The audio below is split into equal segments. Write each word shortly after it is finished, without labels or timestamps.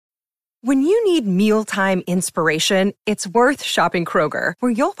When you need mealtime inspiration, it's worth shopping Kroger,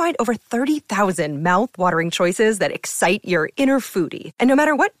 where you'll find over 30,000 mouth-watering choices that excite your inner foodie. And no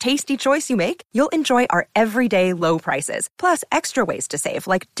matter what tasty choice you make, you'll enjoy our everyday low prices, plus extra ways to save,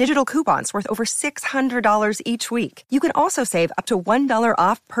 like digital coupons worth over $600 each week. You can also save up to $1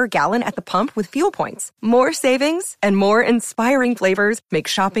 off per gallon at the pump with fuel points. More savings and more inspiring flavors make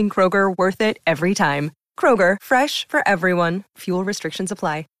shopping Kroger worth it every time. Kroger, fresh for everyone. Fuel restrictions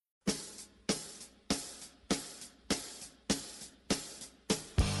apply.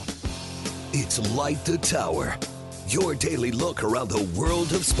 It's Light the Tower, your daily look around the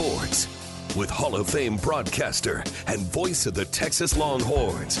world of sports. With Hall of Fame broadcaster and voice of the Texas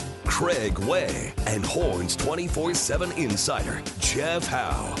Longhorns, Craig Way, and Horns 24/7 insider, Jeff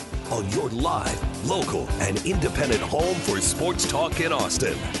Howe. On your live, local, and independent home for sports talk in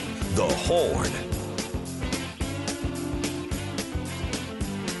Austin, The Horn.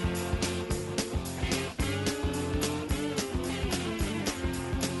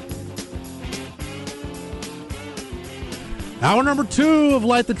 Hour number 2 of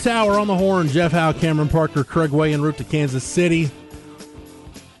Light the Tower on the Horn. Jeff Howe, Cameron Parker, Craig Way en route to Kansas City.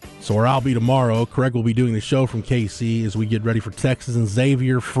 So where I'll be tomorrow. Craig will be doing the show from KC as we get ready for Texas and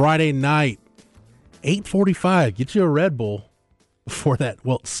Xavier Friday night, 8:45. Get you a Red Bull before that.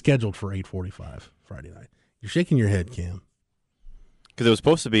 Well, it's scheduled for 8:45 Friday night. You're shaking your head, Cam. Because it was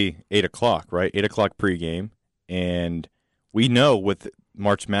supposed to be 8 o'clock, right? 8 o'clock pregame. And we know with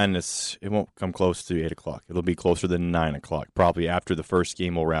March Madness, it won't come close to 8 o'clock. It'll be closer than 9 o'clock, probably after the first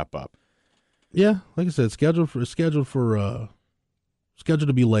game will wrap up. Yeah, like I said, scheduled to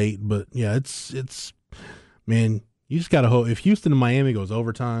be late, but yeah, it's man, you just gotta hope. If Houston and Miami goes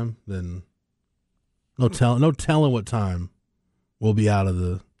overtime, then no telling what time we'll be out of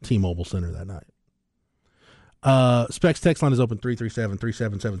the T-Mobile Center that night. Specs text line is open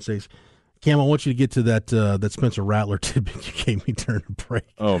 337-3776. Cam, I want you to get to that Spencer Rattler tidbit you gave me during the break.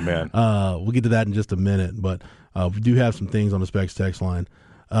 Oh, man. We'll get to that in just a minute, but we do have some things on the Specs text line.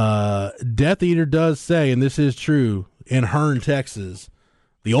 Death Eater does say, and this is true, in Hearne, Texas,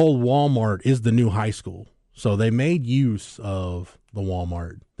 the old Walmart is the new high school. So they made use of the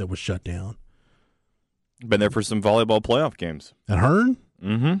Walmart that was shut down. Been there for some volleyball playoff games. At Hearne?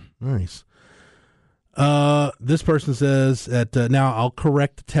 Mm-hmm. Nice. This person says that now I'll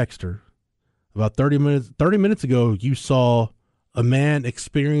correct the texter. About 30 minutes ago, you saw a man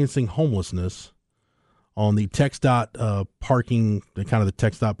experiencing homelessness on the TxDOT parking, the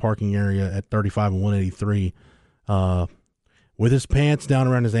TxDOT parking area at 35 and 183, with his pants down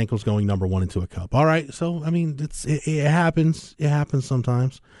around his ankles, going number 1 into a cup. All right, so I mean, it happens. It happens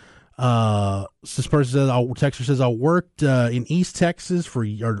sometimes. This person says, texter says, I worked in East Texas or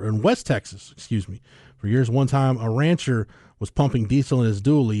in West Texas, excuse me, for years. One time, a rancher was pumping diesel in his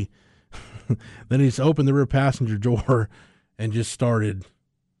dually. Then he just opened the rear passenger door and just started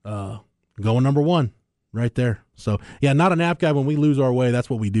going number 1 right there. So, yeah, not a nap guy. When we lose our way, that's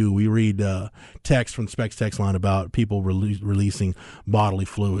what we do. We read text from the Specs text line about people releasing bodily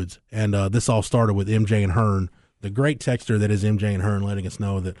fluids. And this all started with MJ and Hearne, the great texter that is MJ and Hearne, letting us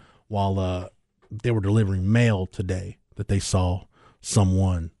know that while they were delivering mail today, that they saw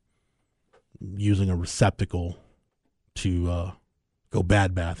someone using a receptacle to go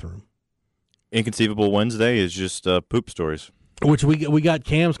bad bathroom. Inconceivable Wednesday is just poop stories. Which we got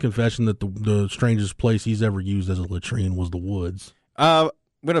Cam's confession that the strangest place he's ever used as a latrine was the woods. I'm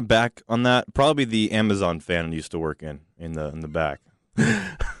gonna back on that. Probably the Amazon fan I used to work in the back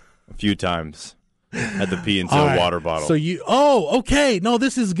a few times. Had to pee into a water bottle. So okay. No,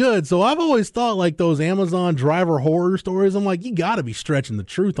 this is good. So I've always thought like those Amazon driver horror stories. I'm like, you got to be stretching the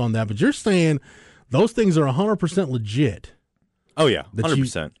truth on that. But you're saying those things are 100% legit. Oh yeah,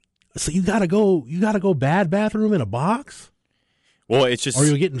 100%. So you gotta go bad bathroom in a box? Well, it's just. Or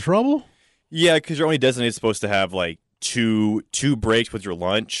you'll get in trouble? Yeah, because you're only designated supposed to have like two breaks with your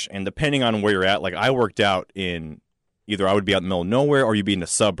lunch, and depending on where you're at, like I worked out in either I would be out in the middle of nowhere or you'd be in a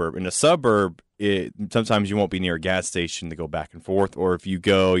suburb. In a suburb, sometimes you won't be near a gas station to go back and forth, or if you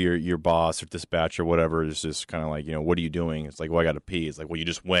go, your boss or dispatcher or whatever is just kind of like, what are you doing? It's like, well, I got to pee. It's like, well, you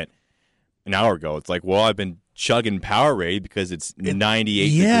just went an hour ago. It's like, well, I've been chugging Powerade because it's 98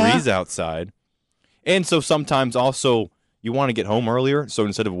 degrees outside. And so sometimes also you want to get home earlier. So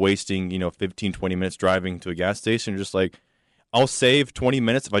instead of wasting, 15, 20 minutes driving to a gas station, you're just like, I'll save 20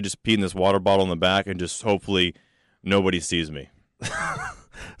 minutes if I just pee in this water bottle in the back and just hopefully nobody sees me.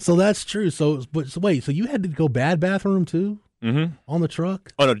 So that's true. So wait, so you had to go bad bathroom too? Mm-hmm. On the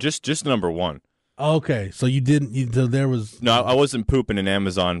truck? Oh, no, just number 1. Okay, so you didn't. So there was no. I wasn't pooping in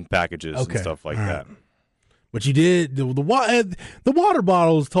Amazon packages and stuff like that. But you did the water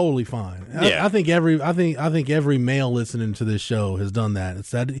bottle is totally fine. Yeah. I think every male listening to this show has done that.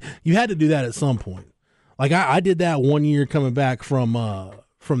 It's that you had to do that at some point. Like I did that one year coming back from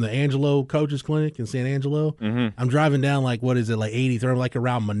the Angelo Coaches Clinic in San Angelo. Mm-hmm. I'm driving down like 83rd, like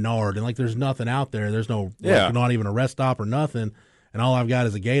around Menard, and like there's nothing out there. There's no not even a rest stop or nothing. And all I've got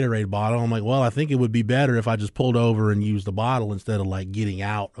is a Gatorade bottle. I'm like, well, I think it would be better if I just pulled over and used the bottle instead of like getting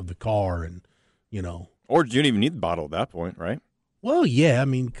out of the car and, you know. Or you didn't even need the bottle at that point, right? Well, yeah, I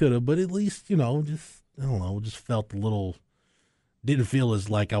mean, could have, but at least, you know, just, I don't know, just felt a little, didn't feel as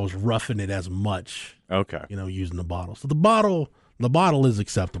like I was roughing it as much. Okay. You know, using the bottle. So the bottle is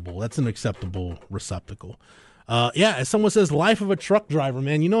acceptable. That's an acceptable receptacle. Yeah, as someone says, life of a truck driver,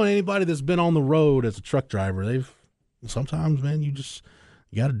 man. You know, anybody that's been on the road as a truck driver, sometimes, man, you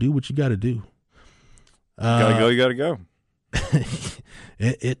got to do what you got to do. You gotta go.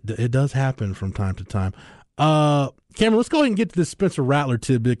 It does happen from time to time. Cameron, let's go ahead and get to this Spencer Rattler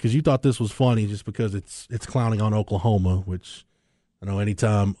tidbit because you thought this was funny just because it's clowning on Oklahoma, which I know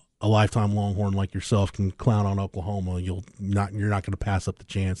anytime a lifetime Longhorn like yourself can clown on Oklahoma, you're not going to pass up the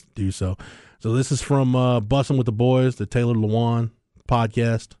chance to do so. So this is from Bussin' with the Boys, the Taylor Lewan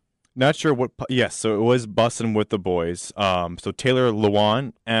podcast. Not sure what. Yes, so it was Bussin' with the Boys. So Taylor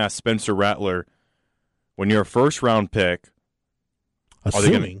Lewan asked Spencer Rattler, when you're a first round pick,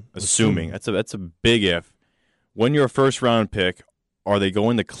 assuming that's a big if. When you're a first round pick, are they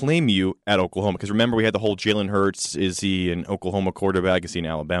going to claim you at Oklahoma? Because remember, we had the whole Jalen Hurts. Is he an Oklahoma quarterback? Is he an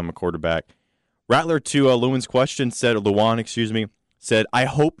Alabama quarterback? Rattler, to Lewan's question, Lewan said, I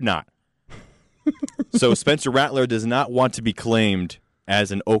hope not. So Spencer Rattler does not want to be claimed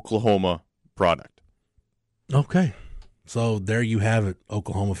as an Oklahoma product. Okay. So there you have it,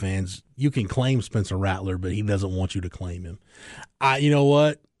 Oklahoma fans. You can claim Spencer Rattler, but he doesn't want you to claim him. You know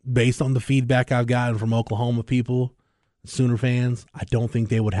what? Based on the feedback I've gotten from Oklahoma people, Sooner fans, I don't think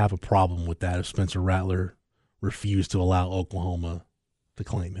they would have a problem with that if Spencer Rattler refused to allow Oklahoma to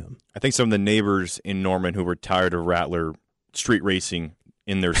claim him. I think some of the neighbors in Norman who were tired of Rattler street racing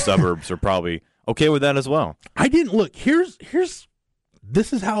in their suburbs are probably okay with that as well. I didn't look.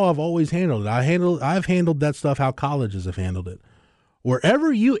 This is how I've always handled it. I've handled that stuff how colleges have handled it.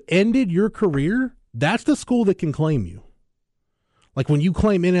 Wherever you ended your career, that's the school that can claim you. Like when you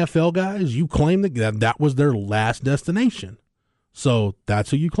claim NFL guys, you claim that was their last destination. So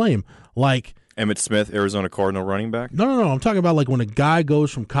that's who you claim. Like Emmitt Smith, Arizona Cardinal running back? No. I'm talking about like when a guy goes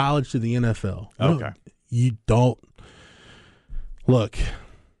from college to the NFL. Okay. You don't. Look,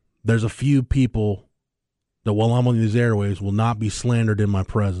 there's a few people that while I'm on these airwaves will not be slandered in my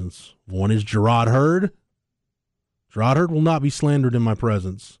presence. One is Gerard Hurd. Gerard Hurd will not be slandered in my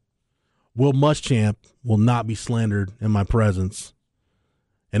presence. Will Muschamp will not be slandered in my presence.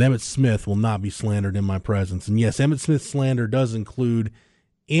 And Emmitt Smith will not be slandered in my presence. And yes, Emmitt Smith's slander does include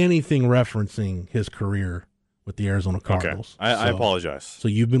anything referencing his career with the Arizona Cardinals. Okay. I apologize. So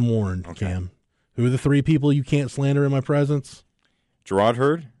you've been warned, okay. Cam. Who are the three people you can't slander in my presence? Gerard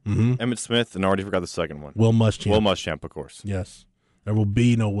Hurd, Emmitt Smith, and I already forgot the second one. Will Muschamp. Will Muschamp, of course. Yes. There will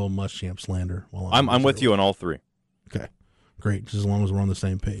be no Will Muschamp slander. I'm with you on all three. Okay. Great, just as long as we're on the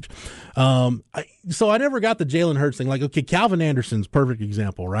same page. So I never got the Jalen Hurts thing. Like, okay, Calvin Anderson's perfect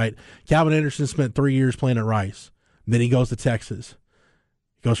example, right? Calvin Anderson spent 3 years playing at Rice. Then he goes to Texas.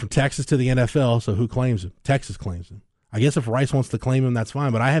 He goes from Texas to the NFL, so who claims him? Texas claims him. I guess if Rice wants to claim him, that's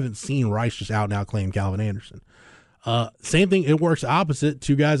fine, but I haven't seen Rice just out and out claim Calvin Anderson. Same thing, it works opposite.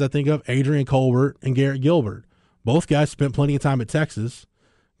 Two guys I think of, Adrian Colbert and Garrett Gilbert. Both guys spent plenty of time at Texas.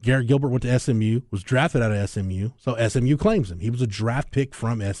 Garrett Gilbert went to SMU, was drafted out of SMU, so SMU claims him. He was a draft pick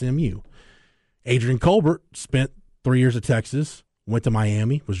from SMU. Adrian Colbert spent 3 years at Texas, went to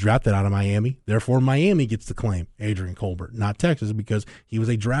Miami, was drafted out of Miami. Therefore, Miami gets to claim Adrian Colbert, not Texas, because he was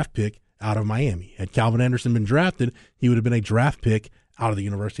a draft pick out of Miami. Had Calvin Anderson been drafted, he would have been a draft pick out of the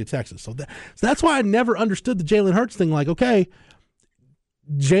University of Texas. So that's why I never understood the Jalen Hurts thing. Like, okay,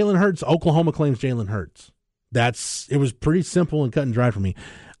 Jalen Hurts, Oklahoma claims Jalen Hurts. It was pretty simple and cut and dry for me.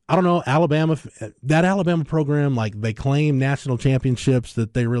 I don't know, that Alabama program, like they claim national championships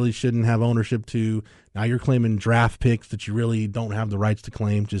that they really shouldn't have ownership to. Now you're claiming draft picks that you really don't have the rights to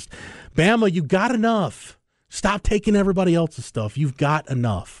claim. Just, Bama, you got enough. Stop taking everybody else's stuff. You've got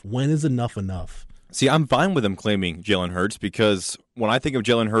enough. When is enough enough? See, I'm fine with him claiming Jalen Hurts because when I think of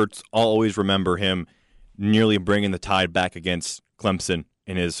Jalen Hurts, I'll always remember him nearly bringing the Tide back against Clemson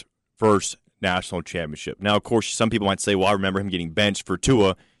in his first national championship. Now, of course, some people might say, well, I remember him getting benched for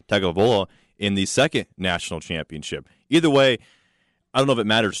Tua Tagovailoa in the second national championship. Either way, I don't know if it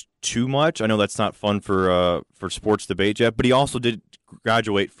matters too much. I know that's not fun for sports debate, Jeff, but he also did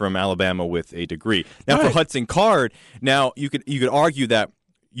graduate from Alabama with a degree. Now Right. for Hudson Card, now you could argue that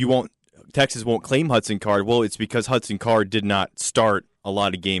Texas won't claim Hudson Card. Well, it's because Hudson Card did not start a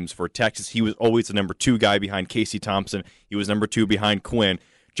lot of games for Texas. He was always the number 2 guy behind Casey Thompson. He was number 2 behind Quinn.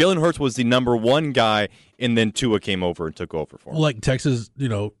 Jalen Hurts was the number 1 guy, and then Tua came over and took over for him. Well, like Texas,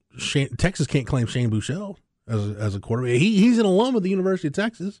 Texas can't claim Shane Buechele as a quarterback. He's an alum of the University of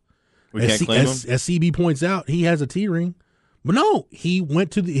Texas. We can't claim him? As CB points out, he has a T ring. But no, he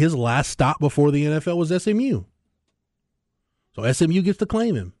went to his last stop before the NFL was SMU. So SMU gets to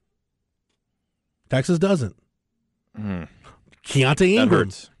claim him. Texas doesn't. Keontae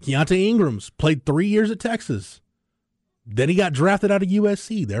Ingram's played 3 years at Texas. Then he got drafted out of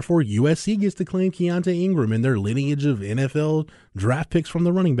USC. Therefore, USC gets to claim Keontae Ingram in their lineage of NFL draft picks from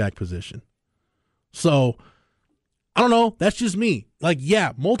the running back position. So, I don't know. That's just me. Like,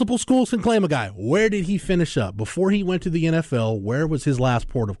 yeah, multiple schools can claim a guy. Where did he finish up? Before he went to the NFL, where was his last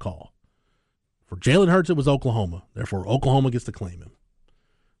port of call? For Jalen Hurts, it was Oklahoma. Therefore, Oklahoma gets to claim him.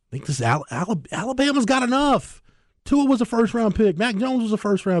 I think this Alabama's got enough. Tua was a first-round pick. Mac Jones was a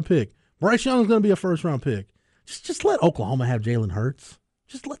first-round pick. Bryce Young is going to be a first-round pick. Just let Oklahoma have Jalen Hurts.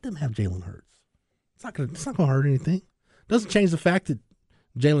 Just let them have Jalen Hurts. It's not going to hurt anything. Doesn't change the fact that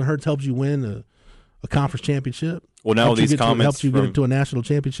Jalen Hurts helps you win a conference championship. Well, now these comments helps you get into a national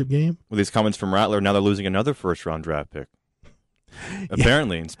championship game. Well, these comments from Rattler, now they're losing another first-round draft pick.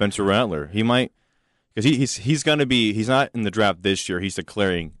 Apparently, and Spencer Rattler, he might, because he's going to be. He's not in the draft this year. He's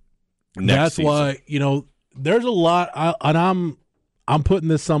declaring next season. That's why there's a lot, and I'm putting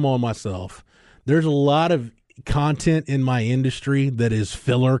this some on myself. There's a lot of content in my industry that is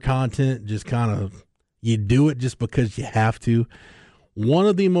filler content, just kind of you do it just because you have to. One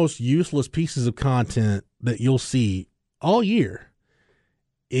of the most useless pieces of content that you'll see all year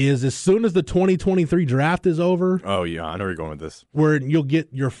is as soon as the 2023 draft is over. Oh, yeah, I know where you're going with this. Where you'll get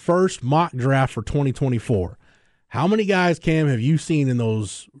your first mock draft for 2024. How many guys, Cam, have you seen in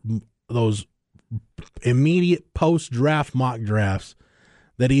those immediate post-draft mock drafts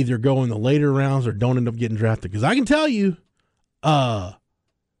that either go in the later rounds or don't end up getting drafted? Because I can tell you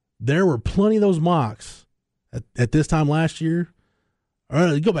there were plenty of those mocks at this time last year,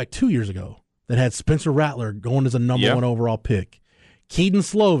 or go back 2 years ago, that had Spencer Rattler going as a number 1 overall pick. Keaton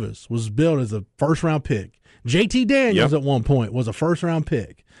Slovis was billed as a first-round pick. JT Daniels at one point was a first-round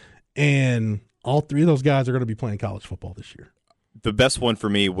pick. And all 3 of those guys are going to be playing college football this year. The best one for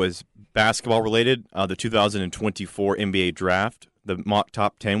me was basketball-related, the 2024 NBA draft, the mock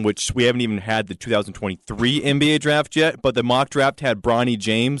top 10, which we haven't even had the 2023 NBA draft yet, but the mock draft had Bronny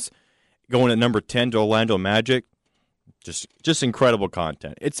James going at number 10 to Orlando Magic. Just incredible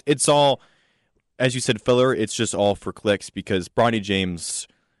content. It's all, as you said, filler. It's just all for clicks because Bronny James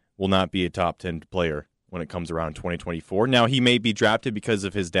will not be a top 10 player when it comes around in 2024. Now, he may be drafted because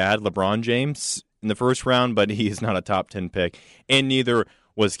of his dad, LeBron James, in the first round, but he is not a top 10 pick. And neither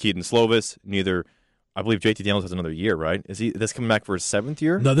was Keaton Slovis. Neither, I believe JT Daniels has another year, right? Is this coming back for his 7th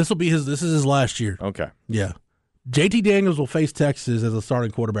year? No, this is his last year. Okay. Yeah. JT Daniels will face Texas as a starting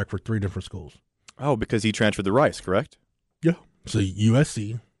quarterback for 3 different schools. Oh, because he transferred to Rice, correct? Yeah. So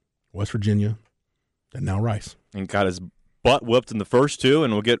USC, West Virginia, and now Rice. And got his butt whooped in the first 2,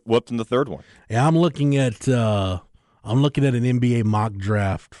 and will get whooped in the third one. Yeah, I'm looking at an NBA mock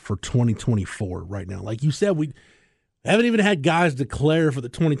draft for 2024 right now. Like you said, we haven't even had guys declare for the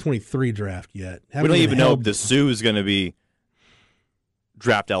 2023 draft yet. We don't even know if the Sioux is going to be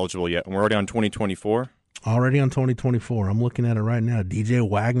draft eligible yet, and we're already on 2024. Already on 2024. I'm looking at it right now. DJ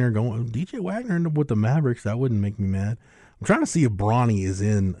Wagner ended up with the Mavericks. That wouldn't make me mad. I'm trying to see if Bronny is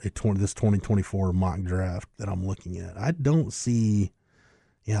in this 2024 mock draft that I'm looking at. I don't see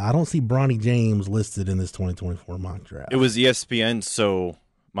Bronny James listed in this 2024 mock draft. It was ESPN, so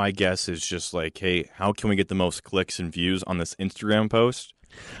my guess is just like, hey, how can we get the most clicks and views on this Instagram post?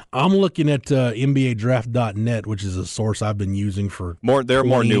 I'm looking at NBADraft.net, which is a source I've been using for they're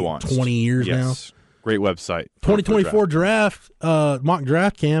more nuanced. 20 years now. Great website. 2024 draft, mock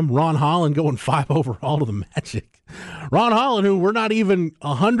draft, Cam. Ron Holland going 5 overall to the Magic. Ron Holland, who we're not even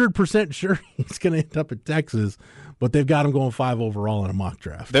 100% sure he's going to end up at Texas, but they've got him going 5 overall in a mock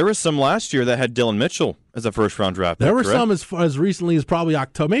draft. There was some last year that had Dylan Mitchell as a first-round draft pick, There were correct? some as recently as probably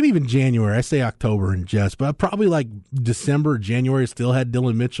October, maybe even January. I say October in jest, but probably like December, January still had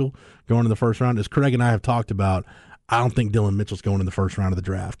Dylan Mitchell going in the first round. As Craig and I have talked about, I don't think Dylan Mitchell's going in the first round of the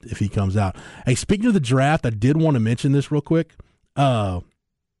draft if he comes out. Hey, speaking of the draft, I did want to mention this real quick. Bijan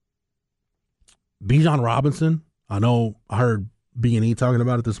Robinson, I know I heard B&E talking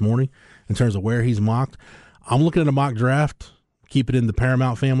about it this morning in terms of where he's mocked. I'm looking at a mock draft. keep it in the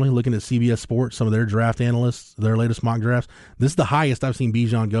Paramount family, looking at CBS Sports, some of their draft analysts, their latest mock drafts. This is the highest I've seen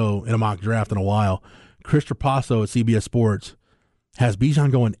Bijan go in a mock draft in a while. Chris Trapasso at CBS Sports has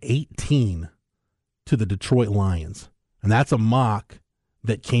Bijan going 18 to the Detroit Lions. And that's a mock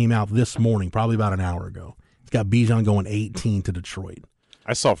that came out this morning, probably about an hour ago. It's got Bijan going 18 to Detroit.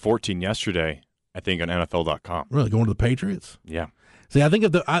 I saw 14 yesterday, I think, on NFL.com. Really, going to the Patriots? Yeah. See, I think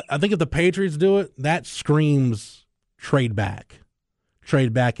if the Patriots do it, that screams trade back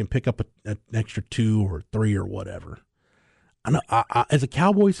and pick up an extra 2 or 3 or whatever. I know, as a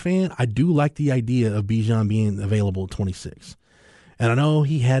Cowboys fan, I do like the idea of Bijan being available at 26. And I know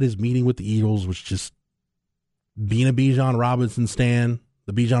he had his meeting with the Eagles, which just being a Bijan Robinson stan,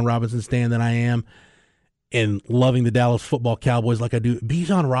 the Bijan Robinson stan that I am, and loving the Dallas football Cowboys like I do,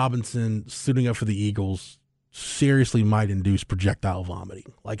 Bijan Robinson suiting up for the Eagles seriously might induce projectile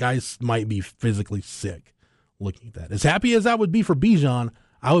vomiting. Like, I might be physically sick looking at that. As happy as I would be for Bijan,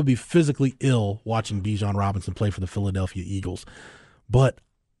 I would be physically ill watching Bijan Robinson play for the Philadelphia Eagles. But,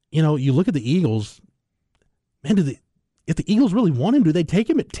 you know, you look at the Eagles, man, if the Eagles really want him, do they take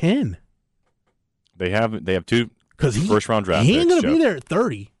him at 10? They have 2 first-round draft picks. He ain't going to be there at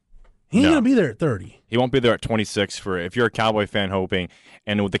 30. He ain't going to be there at 30. He won't be there at 26 if you're a Cowboy fan hoping.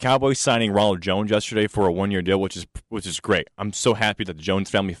 And with the Cowboys signing Ronald Jones yesterday for a 1-year deal, which is great. I'm so happy that the Jones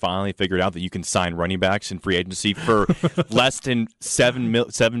family finally figured out that you can sign running backs in free agency for less than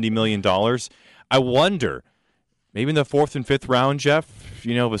 $70 million. I wonder, maybe in the 4th and 5th round, Jeff,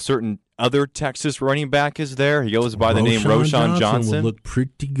 you know, if a certain other Texas running back is there, he goes by the name Roschon Johnson. Would look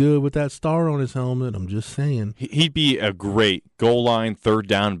pretty good with that star on his helmet. I'm just saying. He'd be a great goal line, third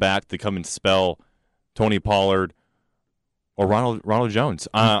down back to come and spell Tony Pollard or Ronald Jones.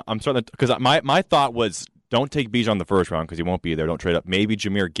 I'm starting to, because my thought was, don't take Bijan in the first round because he won't be there. Don't trade up. Maybe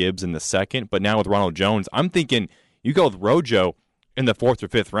Jahmyr Gibbs in the second. But now with Ronald Jones, I'm thinking you go with Rojo in the 4th or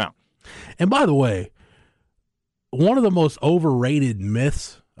 5th round. And by the way, one of the most overrated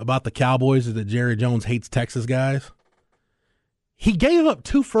myths about the Cowboys is that Jerry Jones hates Texas guys. He gave up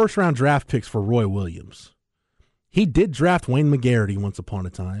 2 first-round draft picks for Roy Williams. He did draft Wayne McGarity once upon a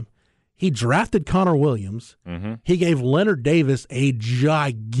time. He drafted Connor Williams. Mm-hmm. He gave Leonard Davis a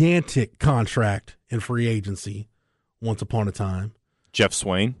gigantic contract in free agency once upon a time. Jeff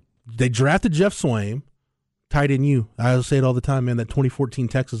Swain. They drafted Jeff Swain. Tight end you. I say it all the time, man. That 2014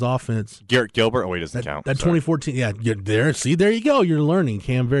 Texas offense. Garrett Gilbert. Oh, he doesn't count. That 2014, yeah, there. See, there you go. You're learning,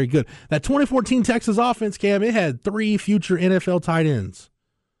 Cam. Very good. That 2014 Texas offense, Cam, it had 3 future NFL tight ends.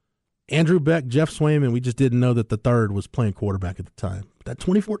 Andrew Beck, Jeff Swain, and we just didn't know that the third was playing quarterback at the time. That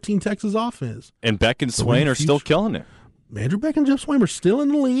 2014 Texas offense. And Beck and Swain are still killing it. Andrew Beck and Jeff Swain are still in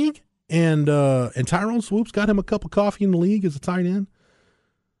the league, and Tyrone Swoops got him a cup of coffee in the league as a tight end.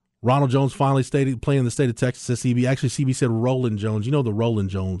 Ronald Jones finally stayed playing in the state of Texas at CB. Actually, CB said Roland Jones. You know the Roland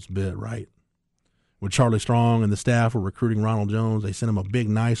Jones bit, right? When Charlie Strong and the staff were recruiting Ronald Jones, they sent him a big,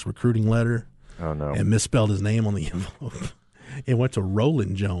 nice recruiting letter. Oh, no. And misspelled his name on the envelope. It went to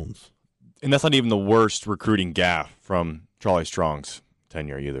Roland Jones. And that's not even the worst recruiting gaffe from Charlie Strong's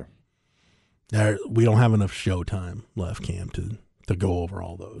tenure either. We don't have enough show time left, Cam, to go over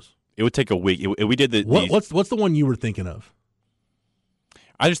all those. It would take a week. We did the. What's the one you were thinking of?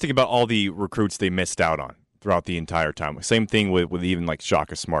 I just think about all the recruits they missed out on throughout the entire time. Same thing with even like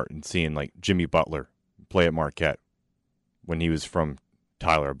Shaka Smart and seeing like Jimmy Butler play at Marquette when he was from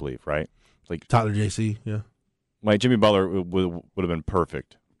Tyler, I believe, right? Like Tyler JC, yeah. Like Jimmy Butler would have been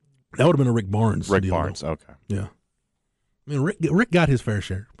perfect. That would have been a Rick Barnes. Rick Barnes, okay. Yeah. I mean, Rick got his fair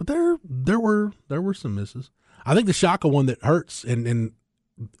share, but there were some misses. I think the Shaka one that hurts, and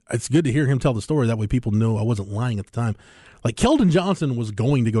it's good to hear him tell the story. That way people know I wasn't lying at the time. Like, Keldon Johnson was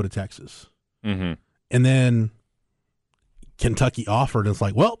going to go to Texas. Mm-hmm. And then Kentucky offered, and it's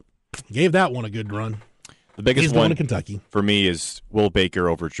like, well, gave that one a good run. The biggest He's one going to Kentucky for me is Will Baker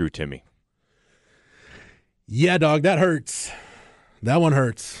over Drew Timme. Yeah, dog, that hurts. That one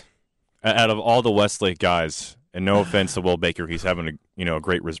hurts. Out of all the Westlake guys, and no offense to Will Baker, he's having a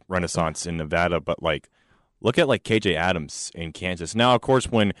great renaissance in Nevada, but like, look at like KJ Adams in Kansas. Now, of course,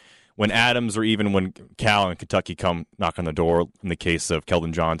 when Adams or even when Cal and Kentucky come knock on the door, in the case of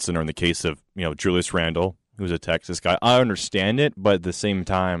Keldon Johnson or in the case of Julius Randle, who's a Texas guy, I understand it, but at the same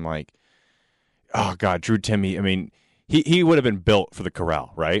time, like, oh God, Drew Timme, I mean, he would have been built for the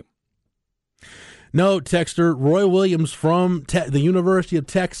Corral, right? No, Texter, Roy Williams from the University of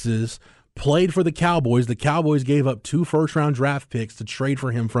Texas played for the Cowboys. The Cowboys gave up 2 first-round draft picks to trade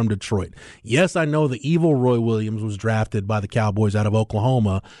for him from Detroit. Yes, I know the evil Roy Williams was drafted by the Cowboys out of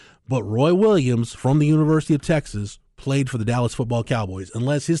Oklahoma, but Roy Williams from the University of Texas played for the Dallas Football Cowboys,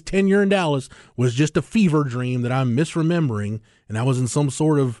 unless his tenure in Dallas was just a fever dream that I'm misremembering, and I was in some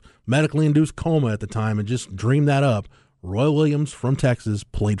sort of medically induced coma at the time and just dreamed that up. Roy Williams from Texas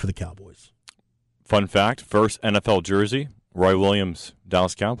played for the Cowboys. Fun fact, first NFL jersey, Roy Williams,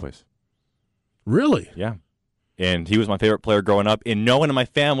 Dallas Cowboys. Really? Yeah. And he was my favorite player growing up, and no one in my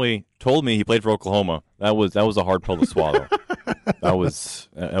family told me he played for Oklahoma. That was a hard pill to swallow. that was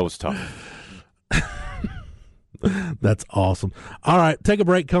tough. That's awesome. All right, take a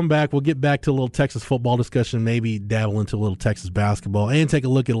break, come back. We'll get back to a little Texas football discussion, maybe dabble into a little Texas basketball, and take a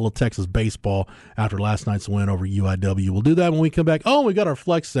look at a little Texas baseball after last night's win over UIW. We'll do that when we come back. Oh, we got our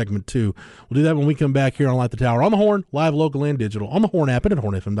flex segment, too. We'll do that when we come back here on Light the Tower, on the Horn, live, local, and digital, on the Horn app and at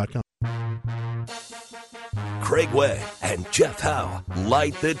hornfm.com. Craig Way and Jeff Howe,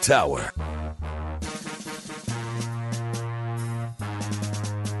 Light the Tower.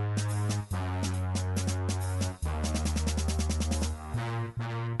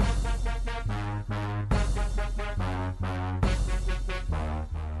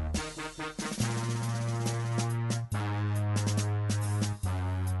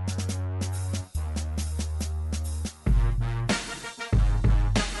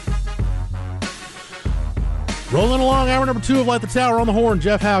 Rolling along, hour number 2 of Light the Tower, on the Horn.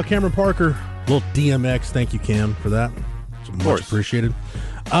 Jeff Howe, Cameron Parker, little DMX. Thank you, Cam, for that. It's much appreciated.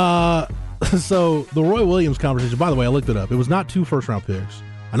 So the Roy Williams conversation, by the way, I looked it up. It was not 2 first-round picks.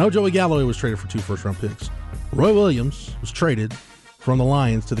 I know Joey Galloway was traded for 2 first-round picks. Roy Williams was traded from the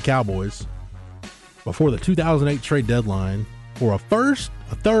Lions to the Cowboys before the 2008 trade deadline for a first,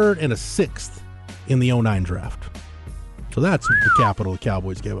 a third, and a 6th in the 2009 draft. So that's the capital the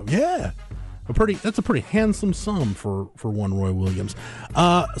Cowboys gave up. Yeah. That's a pretty handsome sum for one Roy Williams.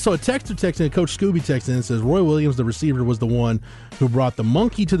 So a texter texted in, Coach Scooby texted in and says, Roy Williams, the receiver, was the one who brought the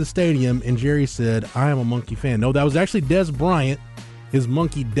monkey to the stadium, and Jerry said, I am a monkey fan. No, that was actually Des Bryant, his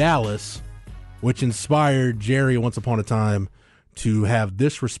monkey Dallas, which inspired Jerry once upon a time to have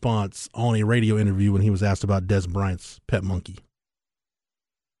this response on a radio interview when he was asked about Des Bryant's pet monkey.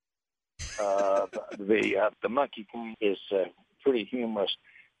 The monkey thing is pretty humorous.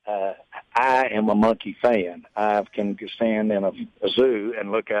 I am a monkey fan. I can stand in a zoo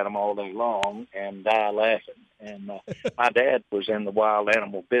and look at them all day long and die laughing. And my dad was in the wild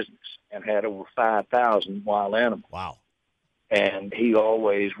animal business and had over 5,000 wild animals. Wow. And he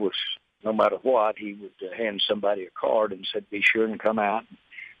always was, no matter what, he would hand somebody a card and said, be sure and come out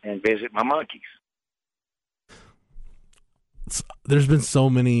and visit my monkeys. There's been so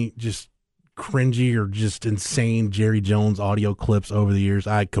many just cringy or just insane Jerry Jones audio clips over the years.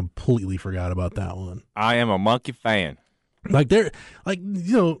 I completely forgot about that one. I am a monkey fan. The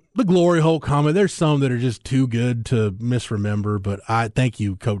glory hole comment, there's some that are just too good to misremember, but I thank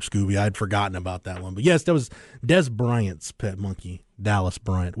you, Coach Scooby. I'd forgotten about that one. But yes, that was Des Bryant's pet monkey, Dallas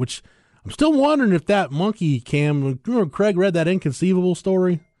Bryant, which I'm still wondering if that monkey, Cam, remember Craig read that Inconceivable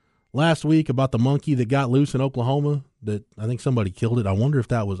story last week about the monkey that got loose in Oklahoma, that I think somebody killed it. I wonder if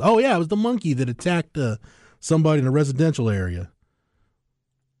that was, it was the monkey that attacked somebody in a residential area.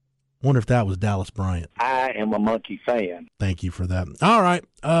 Wonder if that was Dallas Bryant. I am a monkey fan. Thank you for that. All right.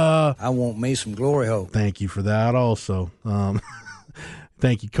 I want me some glory hole. Thank you for that also.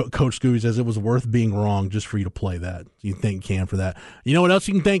 Thank you. Coach Scooby says it was worth being wrong just for you to play that. You can thank Cam for that. You know what else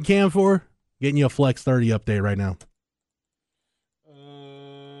you can thank Cam for? Getting you a Flex 30 update right now.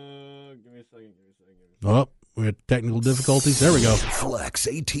 Give me a second. Oh, we had technical difficulties. There we go. Flex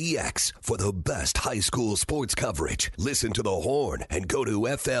ATX for the best high school sports coverage. Listen to the Horn and go to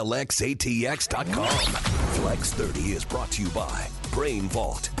FLXATX.com. Flex 30 is brought to you by Brain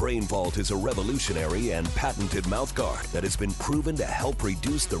Vault. Brain Vault is a revolutionary and patented mouthguard that has been proven to help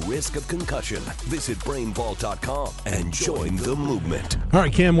reduce the risk of concussion. Visit BrainVault.com and join the movement. All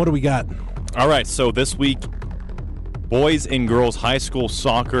right, Cam, what do we got? All right, so this week, boys and girls high school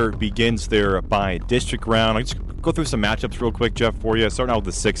soccer begins their by-district round. I'll just go through some matchups real quick, Jeff, for you. Starting out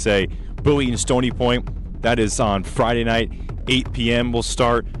with the 6A, Bowie and Stony Point. That is on Friday night, 8 p.m. We'll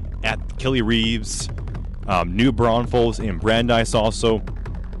start at Kelly Reeves. New Braunfels and Brandeis also.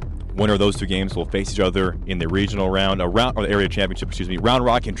 Winner of those 2 games will face each other in the regional round, or the area championship, Round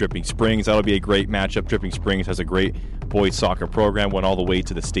Rock and Dripping Springs. That'll be a great matchup. Dripping Springs has a great boys soccer program, went all the way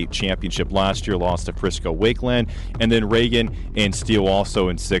to the state championship last year, lost to Frisco Wakeland, and then Reagan and Steele also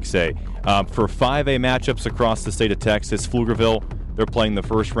in 6A. For 5A matchups across the state of Texas, Pflugerville, they're playing the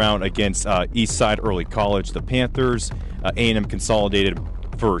first round against Eastside Early College, the Panthers. A&M Consolidated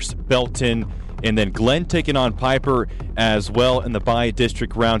first, Belton. And then Glenn taking on Piper as well in the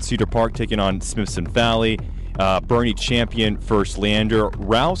by-district round. Cedar Park taking on Smithson Valley. Bernie Champion first, Leander.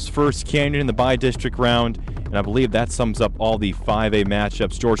 Rouse first, Canyon in the by-district round. And I believe that sums up all the 5A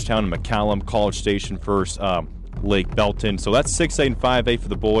matchups. Georgetown and McCallum, College Station first, Lake Belton. So that's 6A and 5A for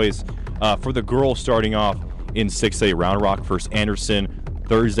the boys. For the girls, starting off in 6A, Round Rock versus Anderson,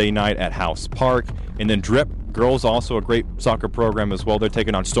 Thursday night at House Park. And then Drip girls, also a great soccer program as well. They're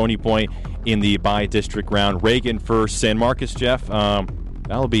taking on Stony Point in the bi-district round. Reagan versus San Marcos, Jeff.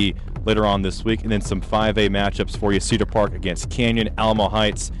 That'll be later on this week. And then some 5A matchups for you. Cedar Park against Canyon, Alamo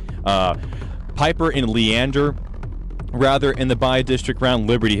Heights, Piper and Leander, rather, in the bi-district round.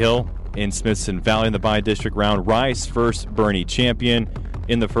 Liberty Hill in Smithson Valley in the bi-district round. Rice first, Bernie Champion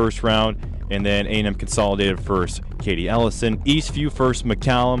in the first round. And then A&M Consolidated first, Katie Ellison. Eastview first,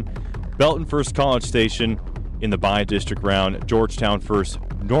 McCallum. Belton first, College Station in the bi-district round. Georgetown first,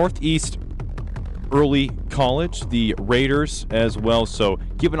 Northeast Early College, the Raiders as well. So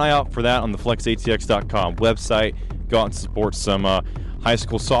keep an eye out for that on the flexatx.com website. Go out and support some high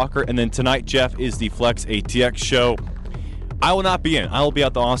school soccer. And then tonight, Jeff, is the Flex ATX show. I will not be in. I will be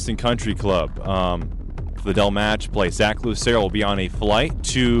at the Austin Country Club for the Dell Match Play. Zach Lucero will be on a flight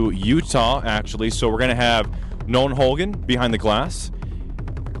to Utah, actually. So we're going to have Nolan Holgan behind the glass.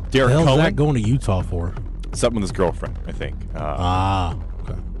 Derek Cohen. What Zach going to Utah for? Something with his girlfriend, I think.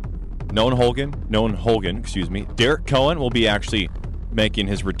 Okay. Nolan Holgan, Derek Cohen will be actually making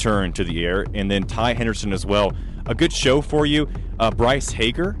his return to the air, and then Ty Henderson as well. A good show for you. Bryce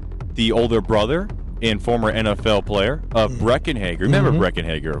Hager, the older brother and former NFL player of Breckenhager. Remember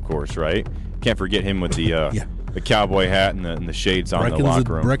Breckenhager, of course, right? Can't forget him with the the cowboy hat and the shades on in the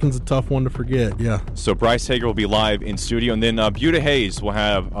locker room. Brecken's a tough one to forget, yeah. So Bryce Hager will be live in studio, and then Buda Hayes will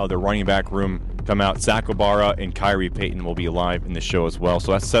have the running back room come out. Zach Obara and Kyrie Payton will be live in the show as well.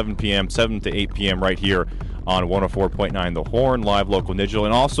 So that's 7 to 8 p.m. right here on 104.9 The Horn, live, local, digital.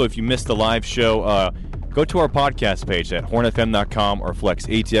 And also, if you missed the live show, go to our podcast page at hornfm.com or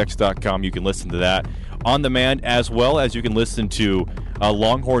flexatx.com. You can listen to that on demand, as well as you can listen to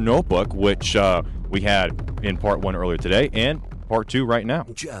Longhorn Notebook, which we had in part 1 earlier today, and part 2 right now.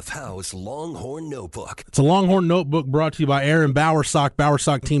 Jeff Howe's Longhorn Notebook. It's a Longhorn Notebook brought to you by Erin Bowersock,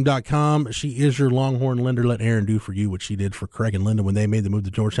 bowersockteam.com. She is your Longhorn lender. Let Erin do for you what she did for Craig and Linda when they made the move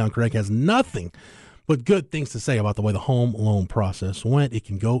to Georgetown. Craig has nothing but good things to say about the way the home loan process went. It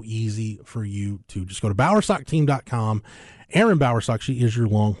can go easy for you to just go to bowersockteam.com. Erin Bowersock, she is your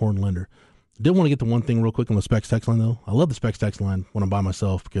Longhorn lender. Did want to get to one thing real quick on the Specs text line, though. I love the Specs text line when I'm by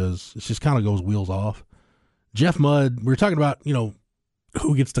myself because it just kind of goes wheels off. Jeff Mudd, we were talking about,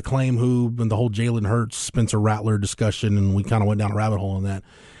 who gets to claim who and the whole Jalen Hurts, Spencer Rattler discussion, and we kind of went down a rabbit hole on that.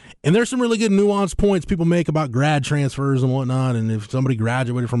 And there's some really good nuanced points people make about grad transfers and whatnot, and if somebody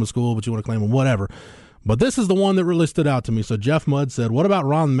graduated from a school but you want to claim them, whatever. But this is the one that really stood out to me. So Jeff Mudd said, what about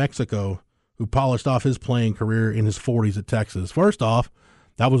Ron Mexico, who polished off his playing career in his 40s at Texas? First off,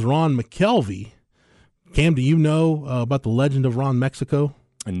 that was Ron McKelvey. Cam, do you know about the legend of Ron Mexico?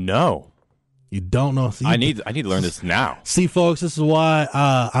 No. You don't know? See, I need to learn this now. See, folks, this is why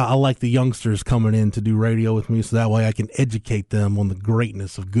I like the youngsters coming in to do radio with me, so that way I can educate them on the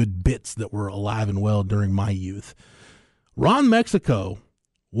greatness of good bits that were alive and well during my youth. Ron Mexico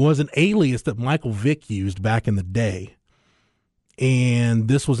was an alias that Michael Vick used back in the day. And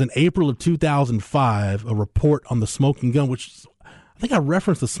this was in April of 2005, a report on the Smoking Gun, which I think I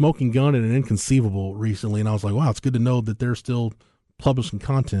referenced the Smoking Gun in an Inconceivable recently, and I was like, wow, it's good to know that they're still publishing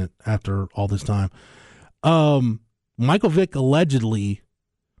content after all this time. Michael Vick allegedly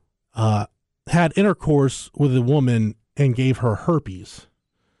had intercourse with a woman and gave her herpes.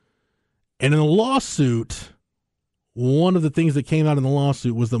 And in the lawsuit, one of the things that came out in the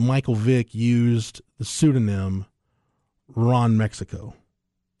lawsuit was that Michael Vick used the pseudonym Ron Mexico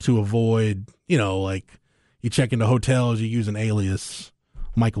to avoid, like you check into hotels, you use an alias.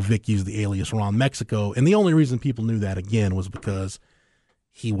 Michael Vick used the alias Ron Mexico. And the only reason people knew that, again, was because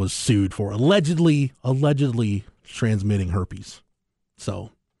he was sued for allegedly transmitting herpes.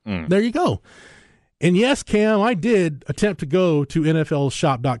 So there you go. And yes, Cam, I did attempt to go to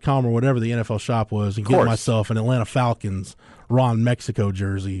NFLshop.com or whatever the NFL shop was and get myself an Atlanta Falcons Ron Mexico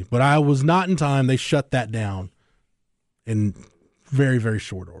jersey. But I was not in time. They shut that down in very, very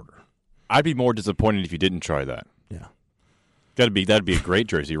short order. I'd be more disappointed if you didn't try that. Yeah. That'd be a great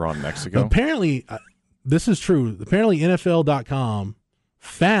jersey, Ron Mexico. Apparently, this is true. Apparently, NFL.com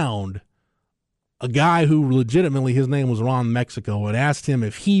found a guy who legitimately, his name was Ron Mexico, and asked him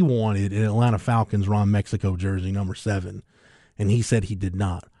if he wanted an Atlanta Falcons Ron Mexico jersey number 7, and he said he did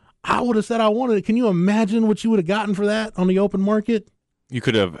not. I would have said I wanted it. Can you imagine what you would have gotten for that on the open market? You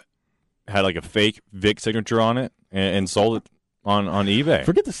could have had like a fake Vic signature on it and sold it on eBay.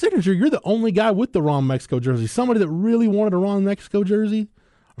 Forget the signature. You're the only guy with the Ron Mexico jersey. Somebody that really wanted a Ron Mexico jersey,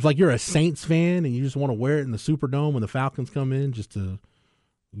 It's like you're a Saints fan and you just want to wear it in the Superdome when the Falcons come in just to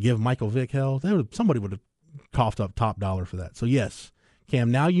give Michael Vick hell. Somebody would have coughed up top dollar for that. So, yes, Cam,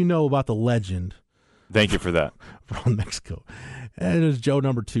 now you know about the legend. Thank you for that. From Mexico. And as Joe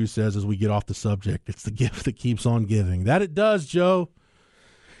number 2 says as we get off the subject, it's the gift that keeps on giving. That it does, Joe.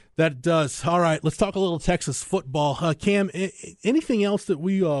 That it does. All right, let's talk a little Texas football. Cam, anything else that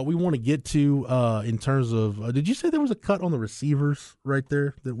we want to get to in terms of did you say there was a cut on the receivers right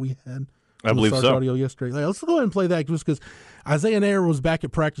there that we had? I believe so. Audio yesterday. Let's go ahead and play that just because Isaiah Nair was back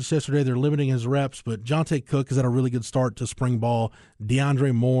at practice yesterday. They're limiting his reps, but Jonte Cook has had a really good start to spring ball.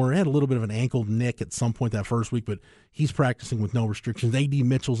 DeAndre Moore had a little bit of an ankle nick at some point that first week, but he's practicing with no restrictions. A.D.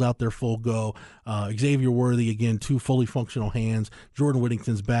 Mitchell's out there full go. Xavier Worthy, again, 2 fully functional hands. Jordan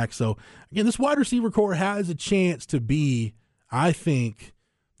Whittington's back. So, again, this wide receiver core has a chance to be, I think,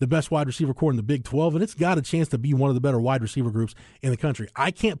 the best wide receiver core in the Big 12, and it's got a chance to be one of the better wide receiver groups in the country.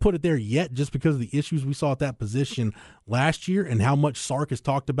 I can't put it there yet just because of the issues we saw at that position last year and how much Sark has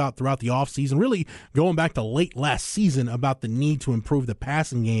talked about throughout the offseason, really going back to late last season about the need to improve the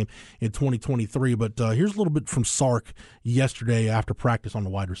passing game in 2023. But here's a little bit from Sark yesterday after practice on the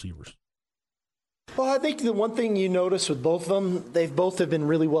wide receivers. Well, I think the one thing you notice with both of them, they've both have been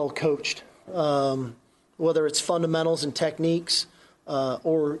really well coached, whether it's fundamentals and techniques,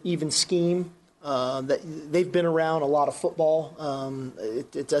 or even scheme. That they've been around a lot of football.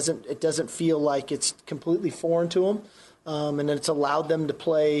 It doesn't feel like it's completely foreign to them, and it's allowed them to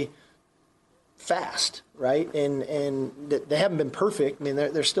play fast, right? And they haven't been perfect. I mean,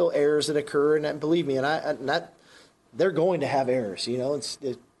 there's still errors that occur, and believe me, they're going to have errors. You know, it's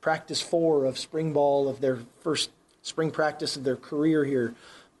practice 4 of spring ball of their first spring practice of their career here,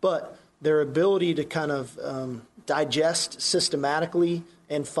 but their ability to kind of digest systematically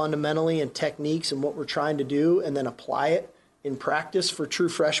and fundamentally and techniques and what we're trying to do and then apply it in practice for true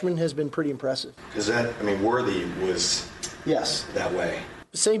freshmen has been pretty impressive. Because Worthy was that way.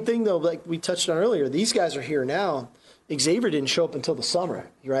 Same thing, though, like we touched on earlier, these guys are here now. Xavier didn't show up until the summer,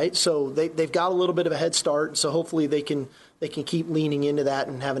 right? So they've got a little bit of a head start, so hopefully they can keep leaning into that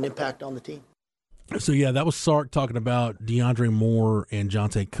and have an impact on the team. So, yeah, that was Sark talking about DeAndre Moore and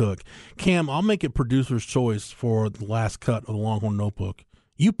Jonte Cook. Cam, I'll make it producer's choice for the last cut of the Longhorn Notebook.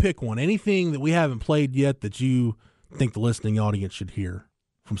 You pick one. Anything that we haven't played yet that you think the listening audience should hear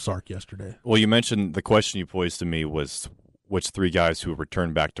from Sark yesterday? Well, you mentioned the question you posed to me was which 3 guys who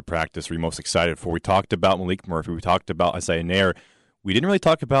returned back to practice were you most excited for? We talked about Malik Murphy. We talked about Isaiah Nair. We didn't really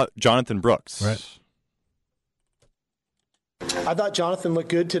talk about Jonathan Brooks. Right. I thought Jonathan looked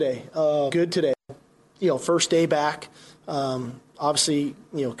good today. First day back. Obviously,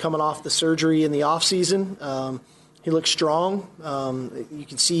 coming off the surgery in the off season, he looks strong. You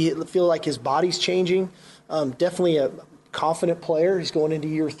can feel like his body's changing. Definitely a confident player. He's going into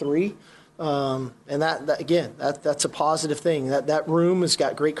year 3. And that's a positive thing. That room has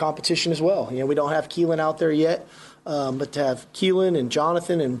got great competition as well. We don't have Keelan out there yet, but to have Keelan and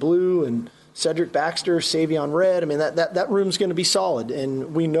Jonathan and Blue and Cedric Baxter, Savion Red, that room's going to be solid.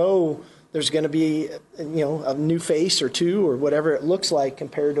 And we know there's going to be, a new face or 2 or whatever it looks like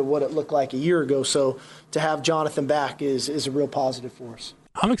compared to what it looked like a year ago. So to have Jonathan back is a real positive for us.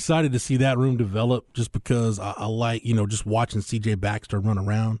 I'm excited to see that room develop just because I like, just watching C.J. Baxter run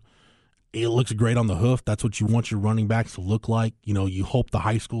around. It looks great on the hoof. That's what you want your running backs to look like. You hope the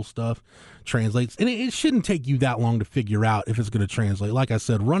high school stuff translates. And it shouldn't take you that long to figure out if it's going to translate. Like I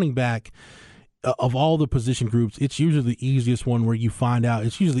said, running back, of all the position groups, it's usually the easiest one where you find out.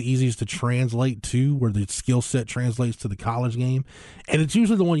 It's usually the easiest to translate to, where the skill set translates to the college game. And it's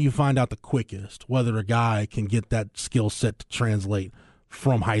usually the one you find out the quickest, whether a guy can get that skill set to translate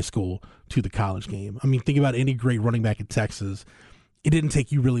from high school to the college game. Think about any great running back in Texas. It didn't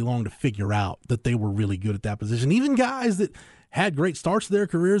take you really long to figure out that they were really good at that position. Even guys that had great starts to their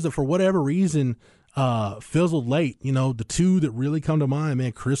careers that for whatever reason fizzled late. The 2 that really come to mind,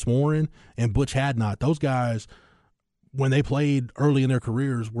 man, Chris Warren and Butch Hadnot. Those guys, when they played early in their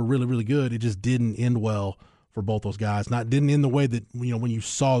careers, were really, really good. It just didn't end well for both those guys. Didn't end the way that, when you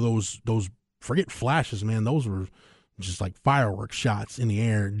saw those forget flashes, man, those were just like fireworks shots in the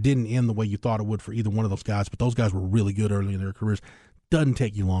air. It didn't end the way you thought it would for either one of those guys, but those guys were really good early in their careers. Doesn't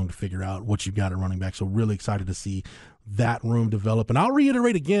take you long to figure out what you've got at running back. So really excited to see that room develop. And I'll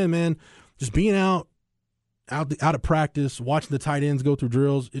reiterate again, man, just being out of practice, watching the tight ends go through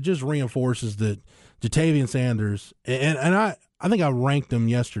drills, it just reinforces that Jatavian Sanders, and I think I ranked them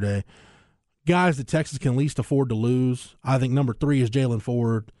yesterday, guys that Texas can least afford to lose. I think number 3 is Jalen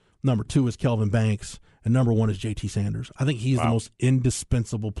Ford, number 2 is Kelvin Banks, and number 1 is JT Sanders. I think he's the most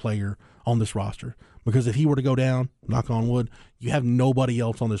indispensable player on this roster. Because if he were to go down, knock on wood, you have nobody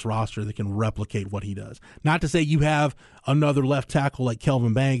else on this roster that can replicate what he does. Not to say you have another left tackle like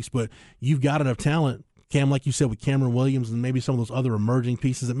Kelvin Banks, but you've got enough talent, Cam, like you said, with Cameron Williams and maybe some of those other emerging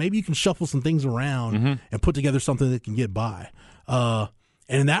pieces that maybe you can shuffle some things around and put together something that can get by.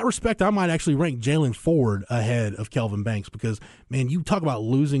 And in that respect, I might actually rank Jalen Ford ahead of Kelvin Banks because, man, you talk about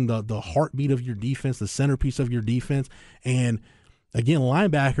losing the heartbeat of your defense, the centerpiece of your defense, and again,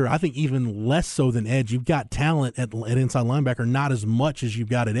 linebacker, I think even less so than edge. You've got talent at inside linebacker, not as much as you've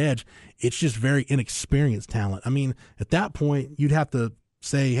got at edge. It's just very inexperienced talent. I mean, at that point, you'd have to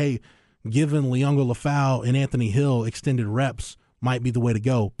say, hey, given Leongo Lafau and Anthony Hill extended reps might be the way to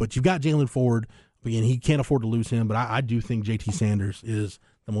go. But you've got Jalen Ford. Again, he can't afford to lose him, but I do think J.T. Sanders is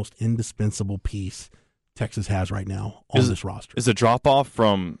the most indispensable piece Texas has right now on this roster. Is the drop-off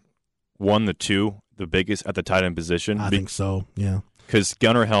from 1 to 2 the biggest at the tight end position? I think so, yeah. Because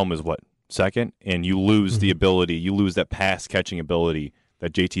Gunnar Helm is, second? And you lose the ability, you lose that pass-catching ability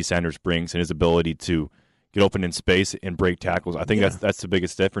that J.T. Sanders brings and his ability to get open in space and break tackles. I think that's the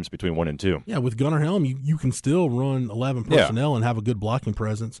biggest difference between 1 and 2. Yeah, with Gunnar Helm, you can still run 11 personnel and have a good blocking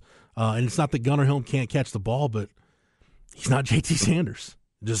presence. And it's not that Gunnar Helm can't catch the ball, but he's not J.T. Sanders.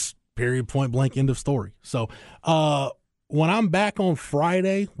 Just period, point blank, end of story. So when I'm back on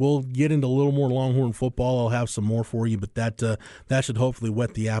Friday, we'll get into a little more Longhorn football. I'll have some more for you, but that should hopefully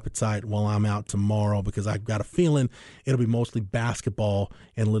whet the appetite while I'm out tomorrow because I've got a feeling it'll be mostly basketball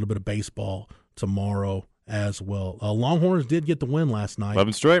and a little bit of baseball tomorrow as well. Longhorns did get the win last night.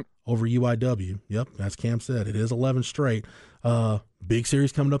 11 straight. Over UIW. Yep, as Cam said, it is 11 straight. Big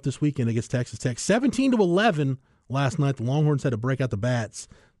series coming up this weekend against Texas Tech. 17-11 last night. The Longhorns had to break out the bats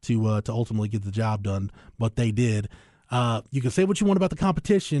to ultimately get the job done, but they did. You can say what you want about the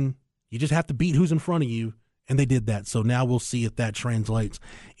competition. You just have to beat who's in front of you, and they did that. So now we'll see if that translates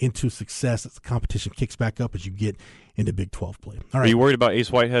into success as the competition kicks back up as you get into Big 12 play. All right. Are you worried about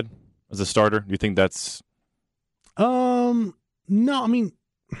Ace Whitehead as a starter? Do you think that's no, I mean,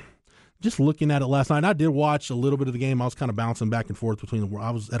 just looking at it last night, I did watch a little bit of the game. I was kind of bouncing back and forth between I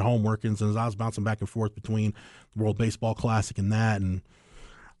was at home working, so I was bouncing back and forth between the World Baseball Classic and that, and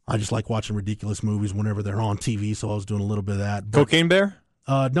I just like watching ridiculous movies whenever they're on TV, so I was doing a little bit of that. But, Cocaine Bear?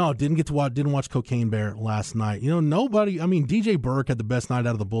 No, didn't watch Cocaine Bear last night. DJ Burke had the best night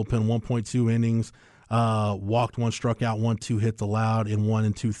out of the bullpen, 1.2 innings, walked one, struck out one, 2 hits allowed in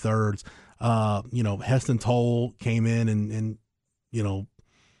 1 2/3. Heston Toll came in and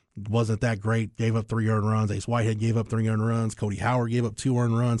wasn't that great, gave up 3 earned runs. Ace Whitehead gave up 3 earned runs. Cody Howard gave up 2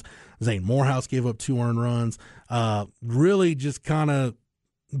 earned runs. Zane Morehouse gave up 2 earned runs. Really just kind of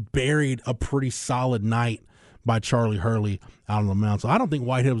buried a pretty solid night by Charlie Hurley out on the mound. So I don't think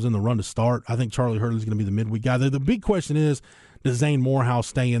Whitehead was in the run to start. I think Charlie Hurley's going to be the midweek guy. The big question is, does Zane Morehouse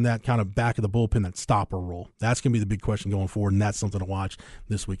stay in that kind of back of the bullpen, that stopper role? That's going to be the big question going forward, and that's something to watch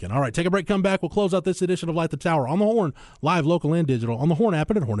this weekend. All right, take a break, come back. We'll close out this edition of Light the Tower on the Horn, live, local, and digital, on the Horn app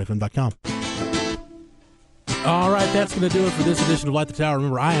and at hornfm.com. All right, that's going to do it for this edition of Light the Tower.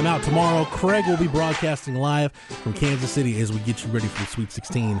 Remember, I am out tomorrow. Craig will be broadcasting live from Kansas City as we get you ready for the Sweet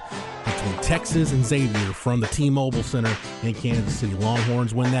 16 between Texas and Xavier from the T-Mobile Center in Kansas City.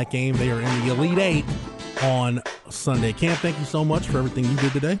 Longhorns win that game. They are in the Elite Eight on Sunday. Cam, thank you so much for everything you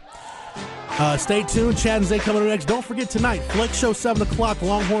did today. Stay tuned. Chad and Zay coming up next. Don't forget tonight, Flex Show 7 o'clock,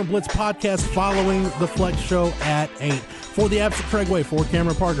 Longhorn Blitz podcast following the Flex Show at 8. For the absent Craig Way, for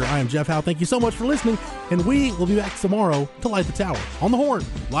Cameron Parker, I am Jeff Howe. Thank you so much for listening, and we will be back tomorrow to Light the Tower on the Horn,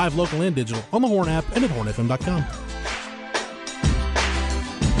 live, local, and digital, on the Horn app and at hornfm.com.